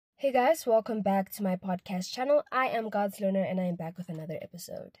Hey guys, welcome back to my podcast channel. I am God's Learner and I am back with another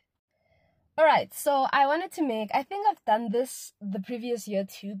episode. Alright, so I think I've done this the previous year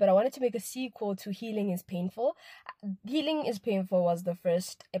too, but I wanted to make a sequel to Healing is Painful. Healing is Painful was the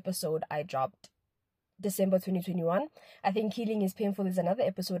first episode I dropped December 2021. I think Healing is Painful is another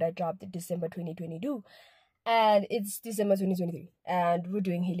episode I dropped December 2022. And it's December 2023 and we're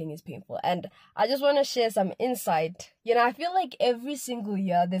doing Healing is Painful, and I just want to share some insight. I feel like every single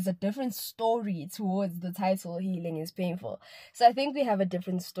year there's a different story towards the title Healing is Painful. So I think we have a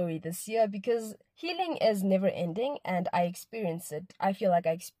different story this year because healing is never ending and I feel like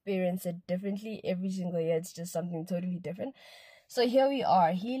I experience it differently every single year. It's just something totally different. So here we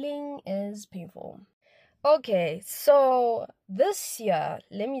are, Healing is Painful. Okay, so this year,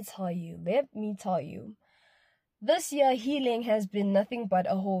 let me tell you, this year, healing has been nothing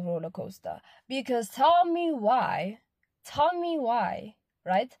but a whole roller coaster. Because tell me why,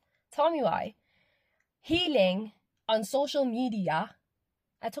 right? Tell me why. Healing on social media,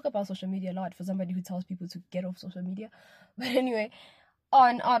 I talk about social media a lot for somebody who tells people to get off social media. But anyway,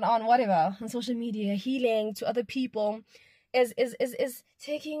 on whatever, on social media, healing to other people is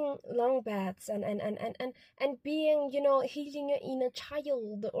taking long baths and being, healing your inner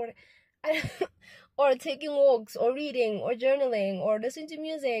child, or taking walks, or reading, or journaling, or listening to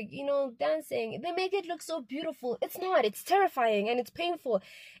music, dancing. They make it look so beautiful. It's not. It's terrifying and it's painful.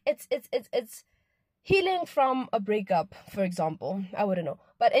 It's healing from a breakup, for example. I wouldn't know.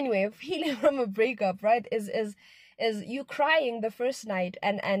 But anyway, healing from a breakup, right, is you crying the first night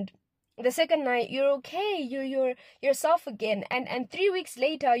and the second night you're okay, you're yourself again, and 3 weeks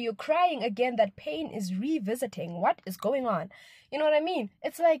later you're crying again. That pain is revisiting. What is going on? You know what I mean?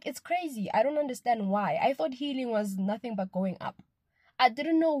 It's like, it's crazy. I don't understand why. I thought healing was nothing but going up. I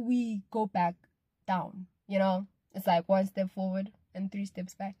didn't know we go back down. It's like 1 step forward and 3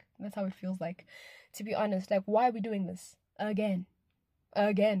 steps back. That's how it feels like, to be honest. Like, why are we doing this again?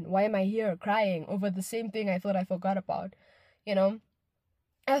 Why am I here crying over the same thing I thought I forgot about?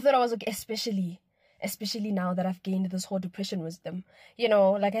 I thought I was okay, especially now that I've gained this whole depression wisdom.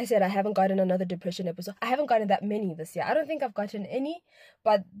 Like I said, I haven't gotten another depression episode. I haven't gotten that many this year. I don't think I've gotten any,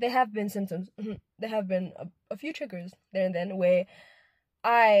 but there have been symptoms. There have been a few triggers there and then where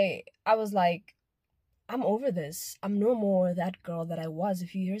I was like, I'm over this. I'm no more that girl that I was a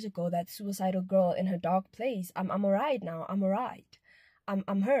few years ago, that suicidal girl in her dark place. I'm alright now. I'm alright.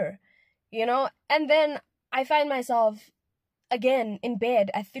 I'm her, and then I find myself again in bed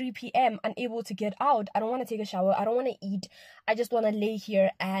at 3 p.m. unable to get out. I don't want to take a shower. I don't want to eat. I just want to lay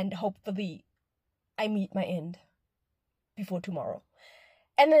here and hopefully I meet my end before tomorrow.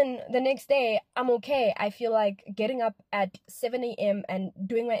 And then the next day, I'm okay. I feel like getting up at 7 a.m. and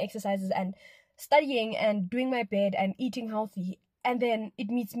doing my exercises and studying and doing my bed and eating healthy. And then it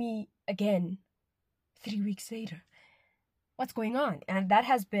meets me again 3 weeks later. What's going on? And that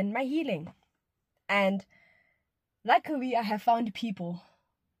has been my healing. And luckily, I have found people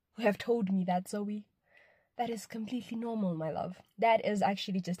who have told me that, Zoe, that is completely normal, my love. That is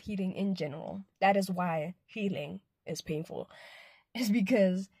actually just healing in general. That is why healing is painful. It's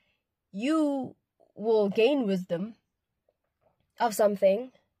because you will gain wisdom of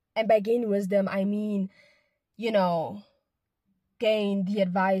something. And by gain wisdom, I mean, gain the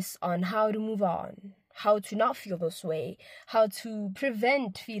advice on how to move on, how to not feel this way, how to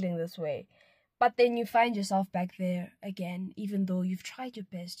prevent feeling this way. But then you find yourself back there again, even though you've tried your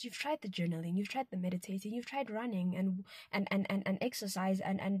best. You've tried the journaling, you've tried the meditating, you've tried running and exercise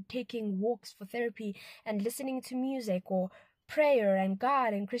and taking walks for therapy and listening to music or prayer and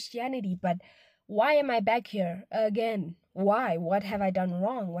God and Christianity. But why am I back here again? Why? What have I done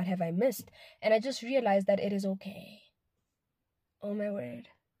wrong? What have I missed? And I just realized that it is okay. Oh my word.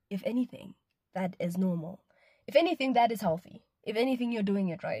 If anything, that is normal. If anything, that is healthy. If anything, you're doing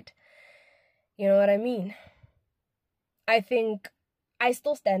it right. You know what I mean? I think I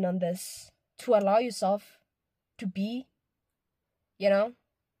still stand on this, to allow yourself to be,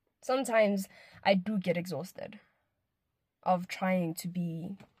 Sometimes I do get exhausted of trying to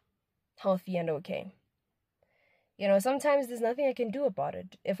be healthy and okay. Sometimes there's nothing I can do about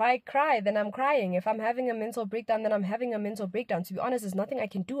it. If I cry, then I'm crying. If I'm having a mental breakdown, then I'm having a mental breakdown. To be honest, there's nothing I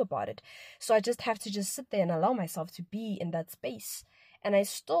can do about it. So I just have to just sit there and allow myself to be in that space. And I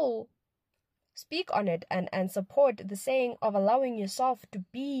still speak on it and support the saying of allowing yourself to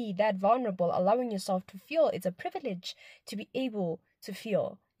be that vulnerable, allowing yourself to feel. It's a privilege to be able to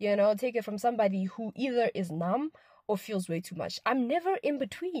feel. Take it from somebody who either is numb or feels way too much. I'm never in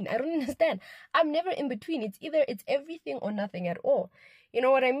between. I don't understand. I'm never in between. It's everything or nothing at all. You know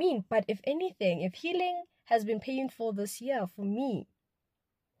what I mean? But if anything, if healing has been painful this year for me,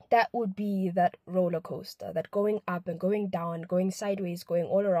 that would be that roller coaster, that going up and going down, going sideways, going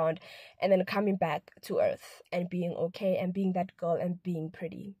all around, and then coming back to earth and being okay and being that girl and being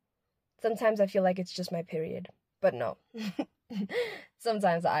pretty. Sometimes I feel like it's just my period, but no.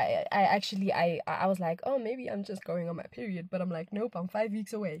 Sometimes I was like, oh, maybe I'm just going on my period, but I'm like, nope, I'm 5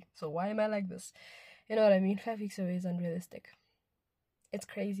 weeks away. So why am I like this? You know what I mean? 5 weeks away is unrealistic. It's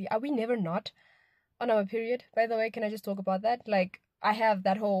crazy. Are we never not on our period? By the way, can I just talk about that? Like, I have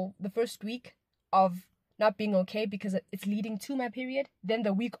the first week of not being okay because it's leading to my period, then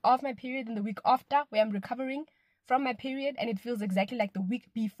the week of my period, then the week after where I'm recovering from my period and it feels exactly like the week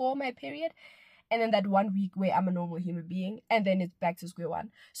before my period, and then that 1 week where I'm a normal human being, and then it's back to square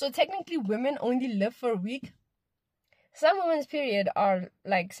one. So technically women only live for a week. Some women's period are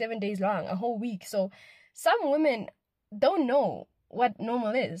like 7 days long, a whole week. So some women don't know what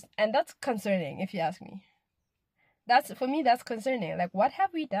normal is, and that's concerning if you ask me. For me, that's concerning. Like, what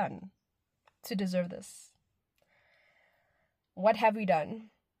have we done to deserve this? What have we done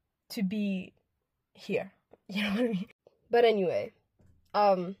to be here? You know what I mean? But anyway,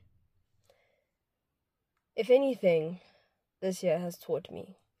 if anything this year has taught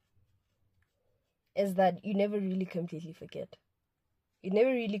me is that you never really completely forget. You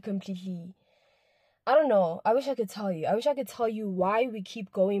never really completely, I don't know, I wish I could tell you why we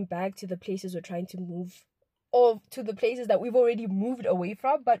keep going back to the places we're trying to move, or to the places that we've already moved away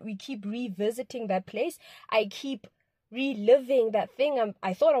from, but we keep revisiting that place. I keep reliving that thing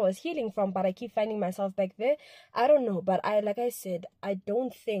I thought I was healing from, but I keep finding myself back there. I don't know, but like I said, I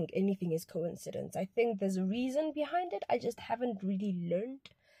don't think anything is coincidence. I think there's a reason behind it. I just haven't really learned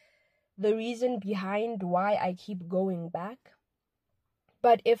the reason behind why I keep going back.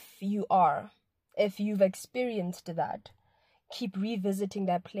 But if you've experienced that, keep revisiting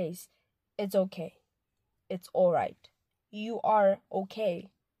that place, it's okay. It's all right. You are okay.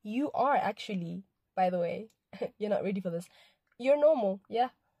 You are actually, by the way, you're not ready for this. You're normal. Yeah,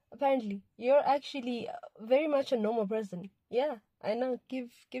 apparently. You're actually very much a normal person. Yeah, I know. Give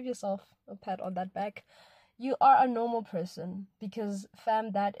yourself a pat on that back. You are a normal person because,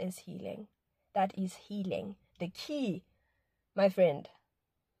 fam, that is healing. That is healing. The key, my friend,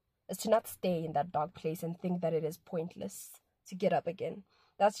 is to not stay in that dark place and think that it is pointless to get up again.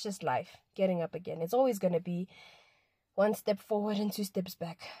 That's just life, getting up again. It's always going to be 1 step forward and 2 steps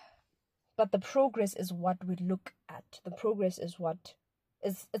back. But the progress is what we look at. The progress is what,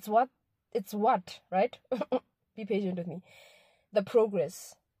 right? Be patient with me. The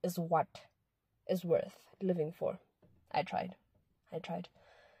progress is what is worth living for. I tried.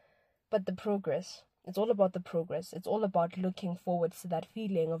 But the progress, it's all about the progress. It's all about looking forward to that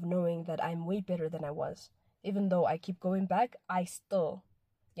feeling of knowing that I'm way better than I was. Even though I keep going back, I still,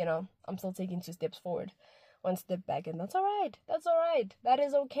 I'm still taking 2 steps forward, 1 step back, and that's all right. That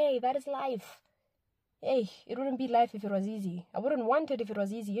is okay. That is life. Hey, it wouldn't be life if it was easy. I wouldn't want it if it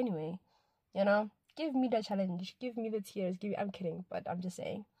was easy anyway. Give me the challenge. Give me the tears. I'm kidding, but I'm just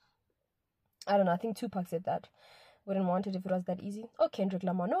saying. I don't know. I think Tupac said that. Wouldn't want it if it was that easy. Oh, Kendrick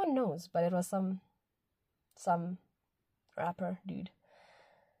Lamar. No one knows, but it was some rapper dude.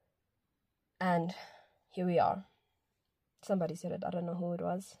 And here we are. Somebody said it. I don't know who it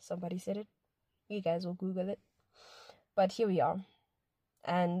was. Somebody said it. You guys will Google it. But here we are.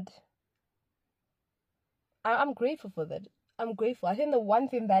 And I'm grateful for that. I'm grateful. I think the one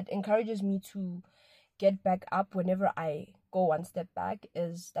thing that encourages me to get back up whenever I go 1 step back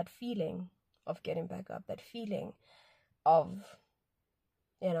is that feeling of getting back up. That feeling of,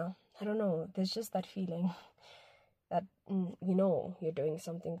 I don't know. There's just that feeling that, you're doing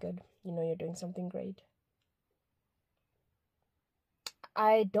something good. You're doing something great.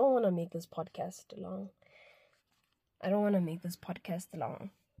 I don't want to make this podcast long.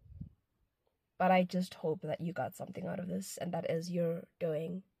 But I just hope that you got something out of this, and that is you're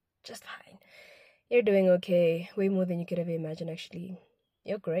doing just fine. You're doing okay. Way more than you could ever imagine, actually.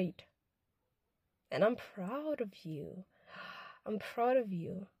 You're great. And I'm proud of you. 2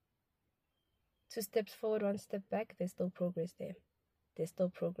 steps forward, 1 step back. There's still progress there. There's still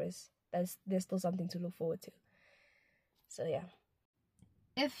progress. There's still something to look forward to. So, yeah.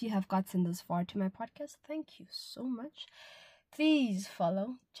 If you have gotten this far to my podcast, thank you so much. Please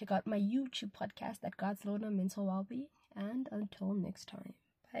follow. Check out my YouTube podcast at God's Lorna Mental Wellbeing. And until next time,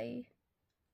 bye.